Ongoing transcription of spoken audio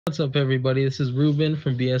What's up, everybody? This is Ruben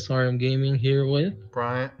from BSRM Gaming here with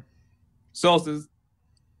Bryant. Solstice.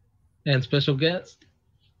 and special guest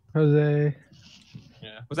Jose. Yeah.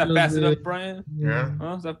 Was that fast Jose. enough, Brian? Yeah. Huh?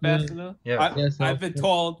 Was that fast enough? Yeah. Yes, I've been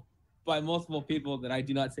told by multiple people that I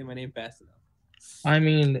do not say my name fast enough. I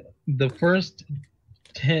mean, the first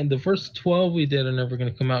 12 we did are never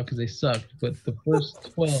going to come out because they sucked. But the first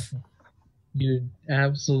 12, you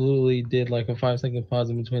absolutely did like a 5-second pause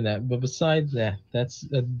in between that. But besides that,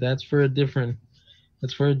 that's for a different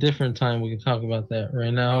time. We can talk about that.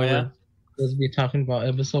 Right now, Oh, yeah? we're supposed to be talking about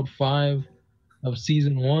episode 5 of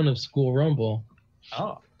season 1 of School Rumble.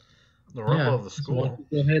 Oh. The rumble of the So why school. don't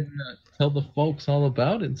you go ahead and tell the folks all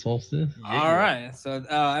about it, Solstice. All right. So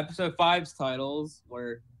episode 5's titles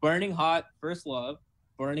were Burning Hot First Love,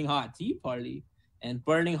 Burning Hot Tea Party, and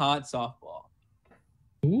Burning Hot Softball.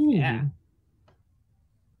 Ooh. Yeah.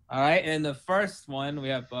 All right. And the first one, we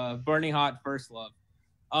have Burning Hot First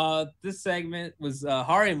Love. This segment was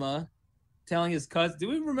Harima telling his cousin. Do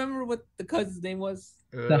we remember what the cousin's name was?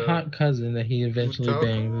 The hot cousin that he eventually Utoko,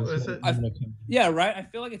 banged. is it? Yeah, right. I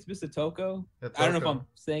feel like it's Mr. Toko. It's I don't know if Toko. I'm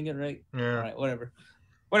saying it right. Yeah. All right,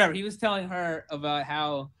 whatever. He was telling her about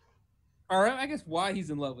how, or I guess why he's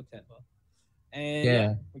in love with Tenma. And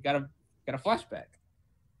Yeah. we got a flashback.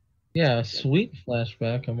 Yeah, a sweet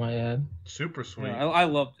flashback, I might add. Super sweet. Yeah, I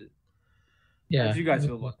loved it. Yeah. How did you guys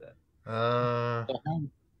feel about that? It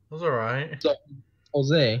was alright. So,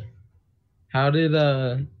 Jose, how did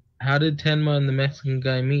Tenma and the Mexican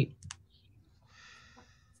guy meet?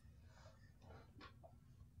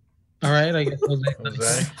 All right, I guess Jose.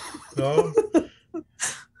 Jose. No.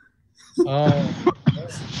 Oh,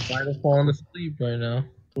 might have fallen asleep right now.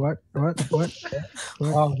 What?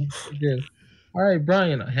 Oh, good. All right,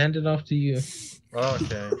 Brian, hand it off to you.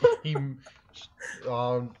 Okay. He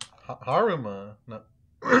Haruma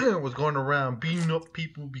was going around beating up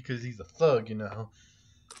people because he's a thug, you know.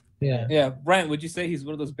 Yeah. Yeah, Brian, would you say he's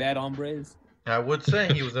one of those bad hombres? I would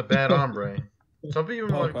say he was a bad hombre. Some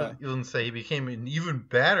people Okay. might even say he became an even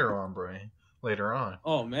badder hombre later on.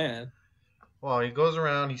 Oh man. Well, he goes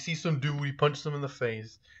around, he sees some dude, he punches him in the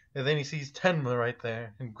face, and then he sees Tenma right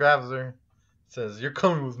there and grabs her, says, "You're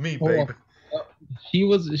coming with me, babe." She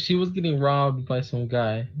was getting robbed by some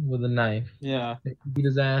guy with a knife. Yeah. He beat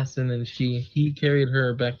his ass, and then he carried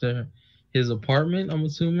her back to his apartment, I'm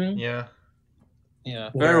assuming. Yeah.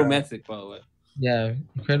 Yeah. Very romantic, by the way. Yeah,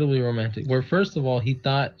 incredibly romantic. Where first of all, he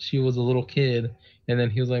thought she was a little kid, and then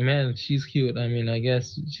he was like, "Man, she's cute. I mean, I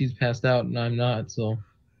guess she's passed out, and I'm not, so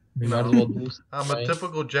we might as well do something." I'm a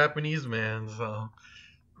typical Japanese man, so.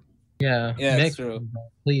 Yeah, Yeah, that's Mexican, true.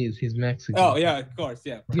 please, he's Mexican. Oh yeah, of course,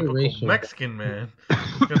 yeah. Get Typical racial. Mexican man.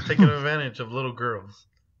 Just taking advantage of little girls.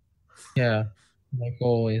 Yeah, like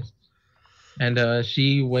always. And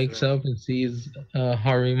she wakes up and sees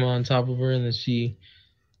Harima on top of her, and then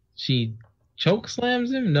she choke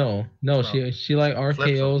slams him. No, she like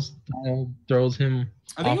RKO's, throws him.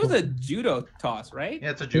 I think it was off a judo toss, right? Yeah,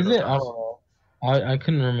 it's a Is judo it? I toss. don't know. I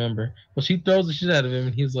couldn't remember. Well, she throws the shit out of him,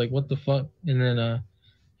 and he's like, "What the fuck?" And then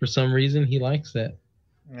for some reason, he likes that.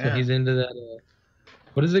 So Yeah. he's into that.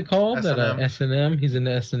 What is it called? S&M. That S&M. He's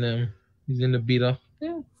into S&M. He's into beat up.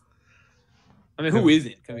 Yeah. I mean, who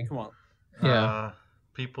isn't? I mean, come on. Yeah.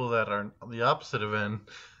 People that are the opposite end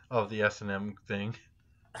of the S&M thing.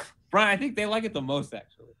 Brian, I think they like it the most,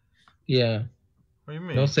 actually. Yeah. What do you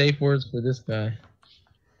mean? No safe words for this guy.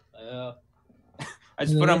 I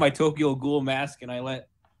just put on my Tokyo Ghoul mask and I let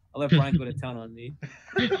Brian go to town on me.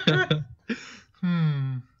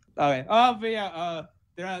 Okay. Oh, but yeah.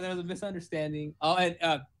 There was a misunderstanding. Oh, and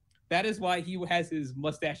that is why he has his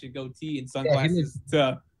mustache and goatee and sunglasses.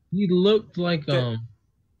 He looked like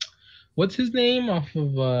what's his name off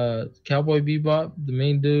of Cowboy Bebop, the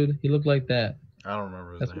main dude. He looked like that. I don't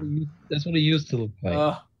remember his name. That's what he used to look like.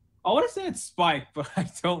 I want to say it's Spike, but I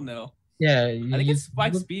don't know. Yeah, I think it's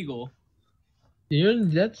Spike Spiegel.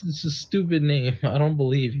 That's just a stupid name. I don't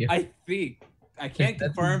believe you. I think. I can't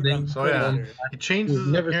That's confirm. his But I'm name. So pretty yeah, sure. he changed We've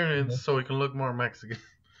his never seen appearance that. so he can look more Mexican.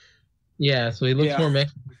 Yeah, so he looks Yeah. more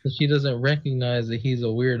Mexican because she doesn't recognize that he's a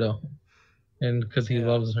weirdo, and because he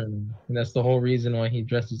loves her, and that's the whole reason why he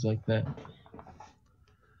dresses like that.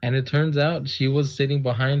 And it turns out she was sitting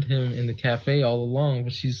behind him in the cafe all along,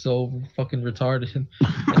 but she's so fucking retarded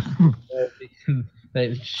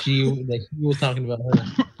that she was talking about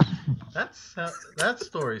her. That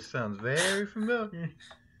story sounds very familiar.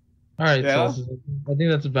 All right, Yeah. so I think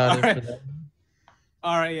that's about it All for that.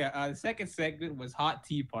 All right, yeah. The second segment was Hot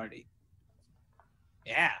Tea Party.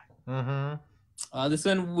 Yeah. Mm-hmm. This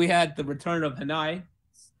one we had the return of Hanai.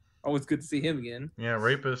 Always good to see him again. Yeah,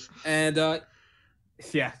 rapist. And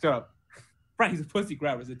yeah, shut up. Brian, he's a pussy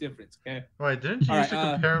grabber. There's a difference, okay? Wait, didn't you All used to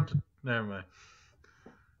right, compare him to? Never mind.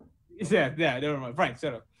 Yeah, never mind. Brian,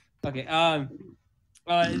 shut up. Okay,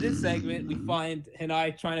 in this segment, we find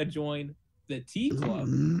Hanai trying to join the Tea Club,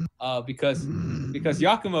 because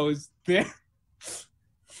Yakumo is there.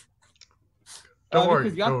 Don't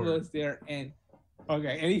worry. Because Yakumo is there, and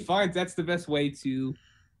he finds that's the best way to,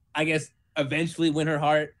 I guess, eventually win her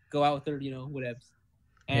heart, go out with her, whatever.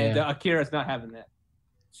 And Akira's not having that.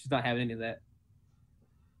 She's not having any of that.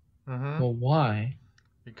 Mm-hmm. Well, why?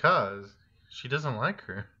 Because she doesn't like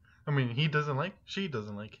her. I mean, she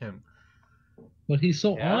doesn't like him. But he's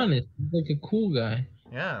so honest. He's like a cool guy.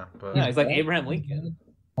 Yeah, but he's like Abraham Lincoln.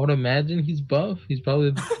 I would imagine he's buff. He's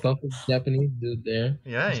probably the buffest Japanese dude there.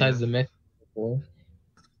 Yeah, besides the Mexican boy.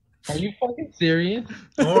 Are you fucking serious?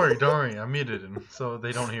 Don't worry. I muted him so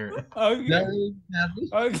they don't hear it. Okay.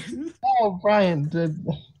 Oh, Brian,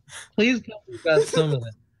 please tell me you got some of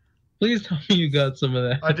that. Please tell me you got some of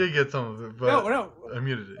that. I did get some of it, but no. I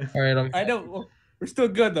muted it. All right, I know. We're still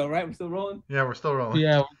good though, right? We're still rolling. Yeah, we're still rolling.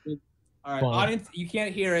 Yeah. All right, audience, you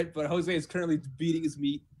can't hear it, but Jose is currently beating his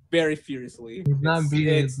meat very furiously. He's not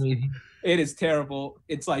beating his meat. It is terrible.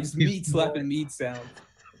 It's like just meat slapping meat sound.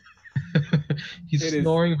 He's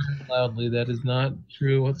snoring very loudly. That is not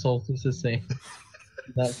true what Solstice is saying.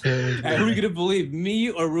 Not who are you gonna believe, me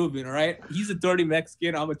or Ruben? All right, he's a dirty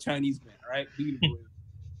Mexican. I'm a Chinese man. All right, who you gonna believe?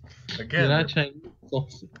 Again, you're not Chinese.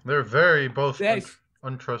 Solstice. They're very both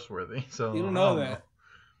untrustworthy. So you don't know that.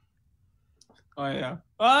 Oh yeah.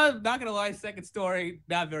 Not gonna lie. Second story,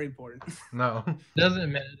 not very important. No.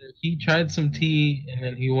 Doesn't matter. He tried some tea and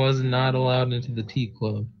then he was not allowed into the tea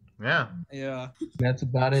club. Yeah. Yeah. That's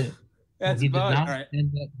about it. That's about it. All right. He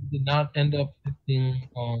did not end up fisting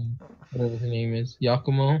whatever her name is,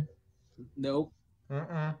 Yakumo. Nope.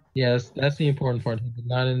 Yes, that's the important part. He did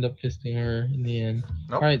not end up fisting her in the end.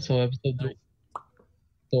 Nope. All right, so episode 3.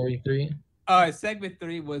 Story 3. Segment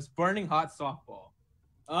 3 was Burning Hot Softball.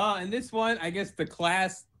 In this one, I guess the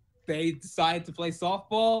class, they decided to play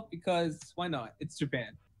softball because why not? It's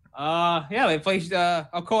Japan. They played,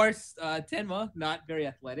 of course, Tenma, not very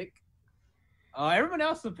athletic. Everyone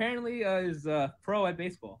else apparently is pro at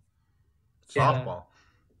baseball. Softball.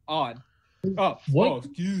 Odd. What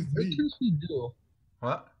excuse me. What can she do?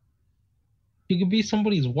 What? She could be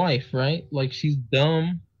somebody's wife, right? Like, she's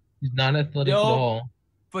dumb. She's not athletic at all.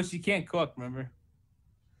 But she can't cook, remember?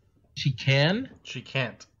 She can? She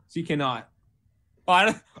can't. She cannot. Oh,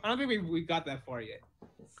 I don't think we got that far yet.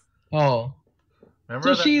 Oh.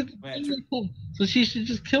 Remember so she should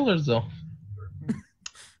just kill herself.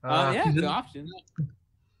 It's an option.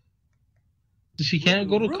 She can't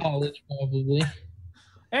go to college, probably.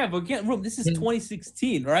 Yeah, but again, this is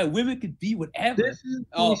 2016, all right? Women could be whatever. This is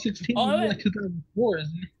 2016, like 2004,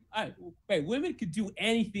 isn't it? All right, wait, women could do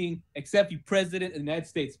anything except be president of the United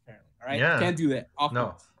States, apparently, all right? Yeah. Can't do that.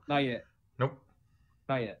 No. Not yet. Nope.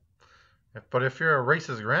 Not yet. But if you're a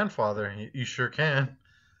racist grandfather, you sure can.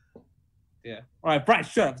 Yeah. All right, Brian,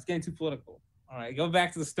 shut up. It's getting too political. All right, go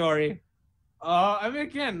back to the story. I mean,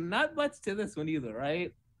 again, not much to this one either,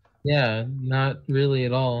 right? Yeah, not really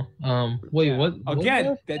at all. Wait, what?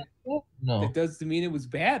 Again, no. That doesn't mean it was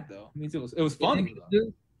bad though. It means it was funny.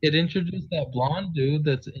 It introduced that blonde dude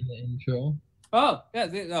that's in the intro. Oh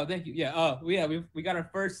yeah, thank you. Yeah, we got our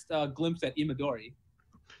first glimpse at Imadori.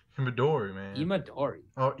 Imadori, man. Imadori.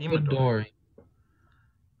 Oh, Imadori.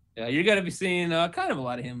 Yeah, you're gonna be seeing kind of a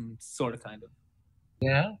lot of him, sort of, kind of.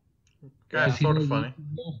 Yeah. Guy's sort of funny.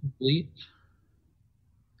 Bleach.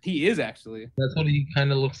 He is actually. That's what he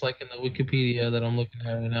kind of looks like in the Wikipedia that I'm looking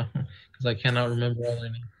at right now, because I cannot remember all their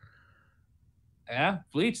names. Yeah,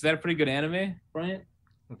 Bleach. Is that a pretty good anime, Brian?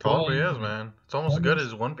 It probably is, man. It's almost as good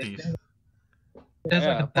as One Piece.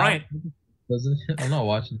 Yeah, Brian. Doesn't it? I'm not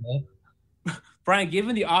watching that. Brian,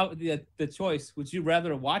 given the choice, would you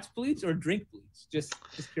rather watch Bleach or drink Bleach? Just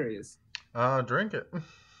curious. Drink it.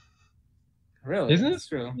 Really? Isn't it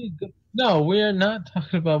true? No, we're not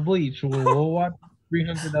talking about Bleach. We'll watch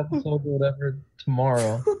 300 episodes or whatever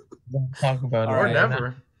tomorrow. We'll talk about it. Or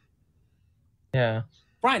never. Yeah.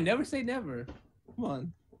 Brian, never say never. Come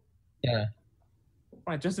on. Yeah.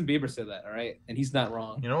 Brian, Justin Bieber said that, all right? And he's not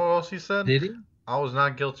wrong. You know what else he said? Did he? I was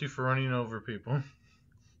not guilty for running over people.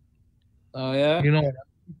 Oh, yeah? You know what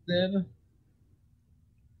he said?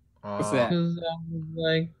 What's that? Because I was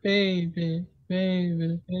like, baby.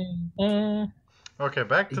 Okay,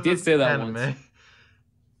 back to did say that anime.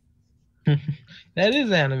 Once. That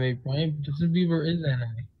is anime, Brian. Justin Bieber is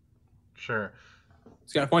anime. Sure.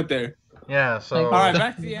 He's got a point there. Yeah, so... All right,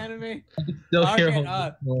 back to the anime. Okay,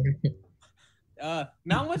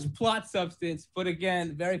 not much plot substance, but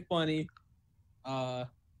again, very funny.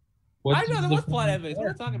 I know is there the was plot fucking evidence. What are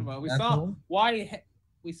we part? talking about? Asshole?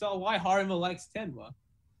 We saw why Harima likes Tenma.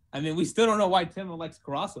 I mean, we still don't know why Tenma likes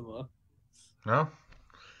Kurasama, No.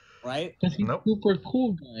 right? Because he's Nope. super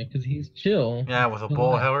cool guy. Because he's chill. Yeah, with a He's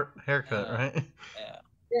bowl alive. haircut, right? Yeah,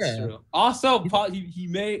 Yeah. that's true. Also, he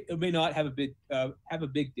may or may not have a big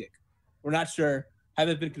dick. We're not sure.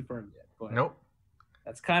 Haven't been confirmed yet. But Nope.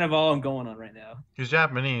 that's kind of all I'm going on right now. He's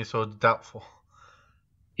Japanese, so it's doubtful.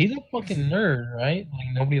 He's a fucking nerd, right? Like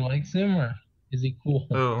nobody likes him, or is he cool?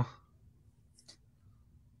 Ooh.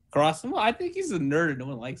 Kurasama, I think he's a nerd and no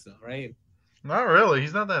one likes him, right? Not really.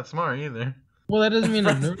 He's not that smart either. Well, that doesn't mean a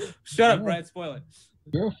nerd. Shut up, Brad. Spoil it.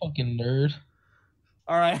 You're a fucking nerd.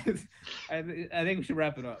 All right. I think we should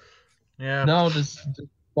wrap it up. Yeah. No, just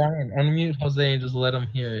Brian, unmute Jose and just let him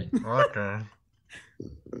hear it. Okay.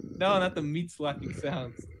 No, not the meat slapping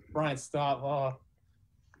sounds. Brian, stop. Oh.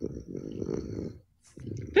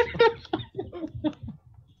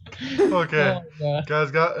 Okay. Oh,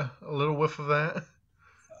 Guys got a little whiff of that.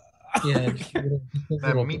 yeah, just a That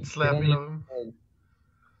little meat bit. slapping of him.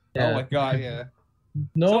 Yeah. Oh my god, yeah.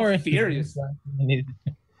 No, So or furious. Not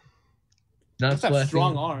Must have slapping.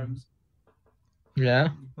 strong arms. Yeah.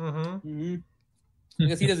 Mm-hmm. I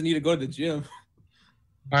guess he doesn't need to go to the gym.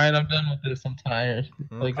 All right, I'm done with this. I'm tired.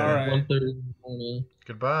 It's like Okay. All right. 1:30 in the morning.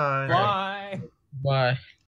 Goodbye. Bye. Bye.